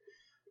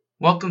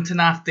Welcome to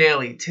Nach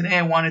Daily. Today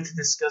I wanted to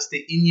discuss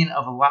the inyan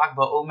of Lag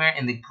BaOmer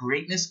and the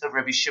greatness of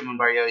Rabbi Shimon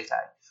Bar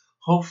Yochai.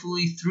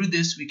 Hopefully through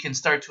this we can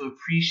start to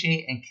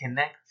appreciate and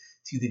connect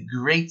to the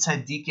great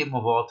tzaddikim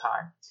of all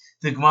time.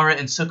 The Gemara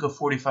in Sukkah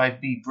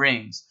 45b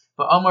brings,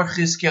 V'amar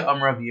Chizkiah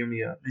Amar Rabbi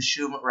Yirmiyah,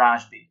 Mishum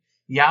Rashbi,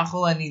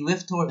 Yachol ani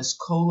liftor es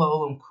kol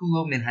ha'olam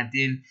kulo min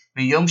hadin,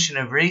 miyom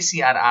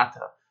shenevresi ad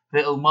ata,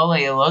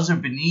 ve'ilmale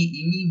Elazar b'ni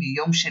imi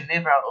miyom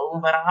shenevra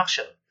olam ad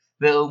achshav.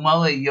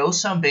 Ve'ilmale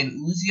Yosam ben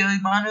Uzziah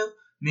imanu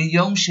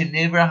miyom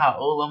shenivra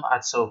ha'olam ad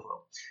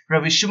sofo.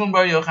 Rabbi Shimon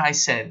Bar Yochai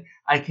said,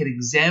 I could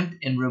exempt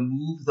and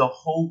remove the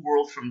whole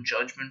world from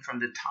judgment from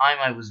the time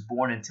I was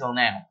born until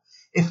now.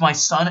 If my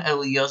son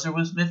Eliezer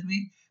was with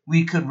me,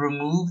 we could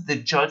remove the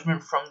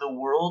judgment from the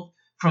world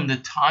from the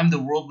time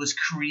the world was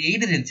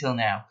created until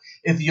now.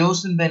 If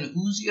Yosem ben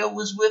Uzziah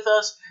was with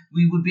us,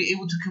 we would be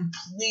able to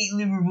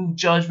completely remove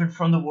judgment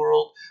from the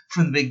world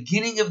from the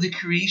beginning of the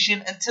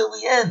creation until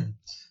the end.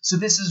 So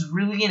this is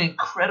really an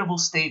incredible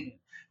statement.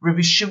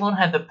 Rabbi Shimon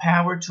had the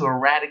power to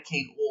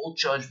eradicate all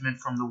judgment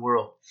from the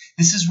world.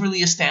 This is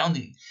really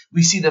astounding.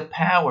 We see the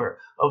power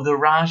of the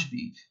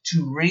Rashbi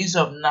to raise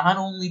up not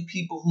only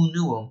people who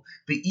knew him,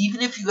 but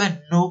even if you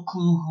had no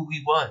clue who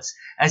he was.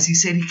 As he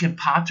said, he can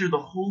pater the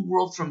whole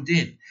world from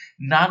din.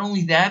 Not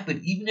only that, but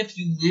even if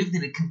you lived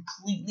in a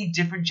completely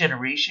different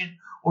generation,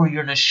 or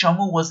your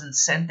neshama wasn't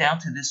sent down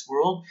to this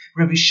world,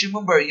 Rabbi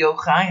Shimon Bar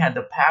Yochai had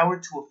the power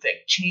to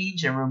effect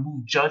change and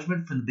remove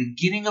judgment from the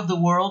beginning of the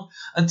world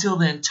until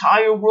the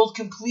entire world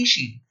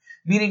completion.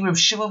 Meaning Rabbi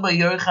Shimon Bar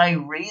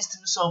Yochai raised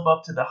himself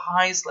up to the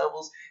highest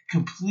levels,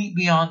 complete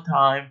beyond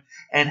time,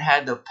 and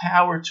had the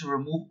power to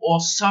remove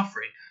all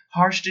suffering,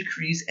 harsh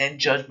decrees, and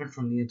judgment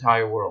from the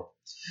entire world.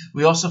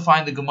 We also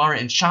find the Gemara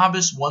in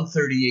Shabbos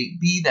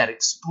 138b that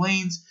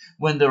explains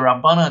when the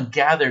Rabbanan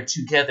gathered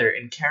together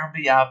in Kerem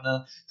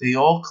B'Yavna, they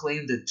all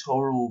claimed that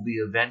Torah will be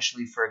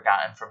eventually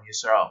forgotten from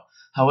Yisrael.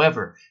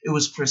 However, it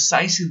was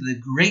precisely the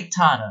great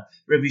Tana,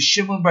 Rabbi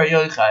Shimon Bar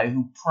Yochai,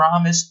 who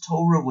promised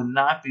Torah would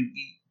not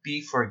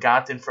be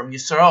forgotten from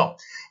Yisrael.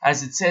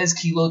 As it says,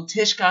 Ki lo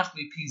tishkach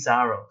mipi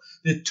zaro,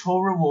 the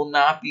Torah will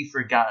not be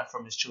forgotten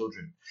from his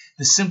children.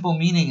 The simple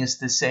meaning is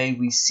to say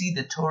we see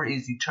the Torah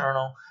is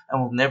eternal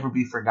and will never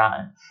be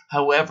forgotten.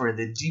 However,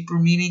 the deeper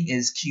meaning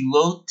is Ki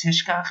lo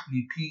tishkach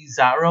mipi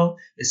zaro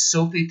is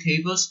sofe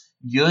tevos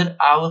yud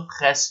aleph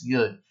ches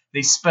yud.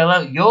 They spell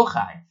out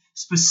Yochai.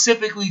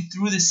 Specifically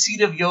through the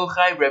seed of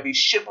Yochai, Rabbi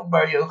Shimon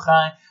Bar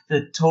Yochai,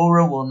 the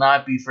Torah will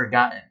not be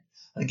forgotten.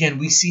 Again,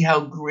 we see how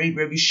great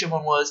Rabbi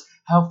Shimon was.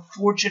 How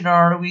fortunate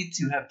are we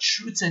to have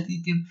true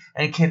tzaddikim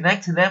and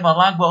connect to them on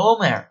Lag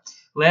BaOmer.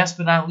 Last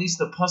but not least,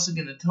 the pasuk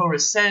in the Torah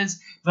says,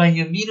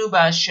 "Vayaminu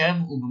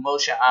ba'Hashem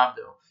u'b'Moshe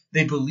Abdo."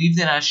 They believed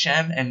in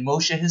Hashem and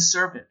Moshe his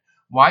servant.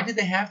 Why did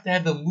they have to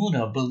have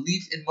emunah,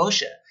 belief in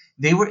Moshe?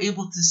 They were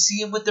able to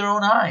see him with their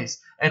own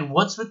eyes. And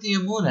what's with the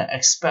emunah,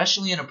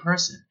 especially in a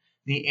person?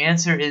 The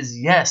answer is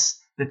yes.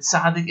 The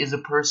tzaddik is a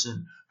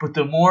person, but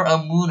the more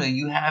emunah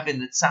you have in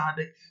the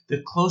tzaddik,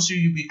 the closer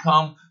you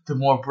become, the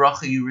more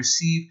bracha you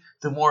receive,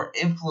 the more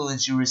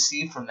influence you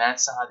receive from that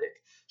tzaddik.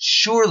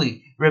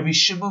 Surely, Rabbi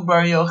Shimon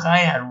Bar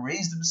Yochai had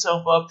raised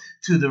himself up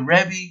to the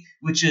Rebbe,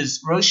 which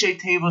is Rosh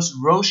Tevos,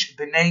 Rosh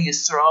B'nai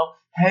Yisrael,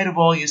 head of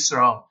all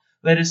Yisrael.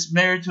 Let us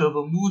merit to have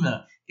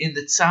emunah in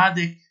the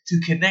tzaddik, to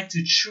connect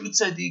to true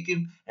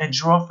tzaddikim and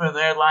draw from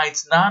their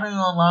lights, not only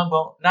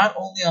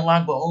on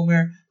Lag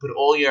BaOmer, but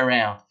all year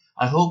round.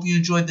 I hope you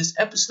enjoyed this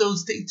episode.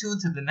 Stay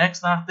tuned to the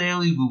next Nach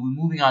Daily. We'll be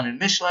moving on in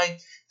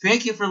Mishlei.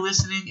 Thank you for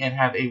listening and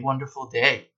have a wonderful day.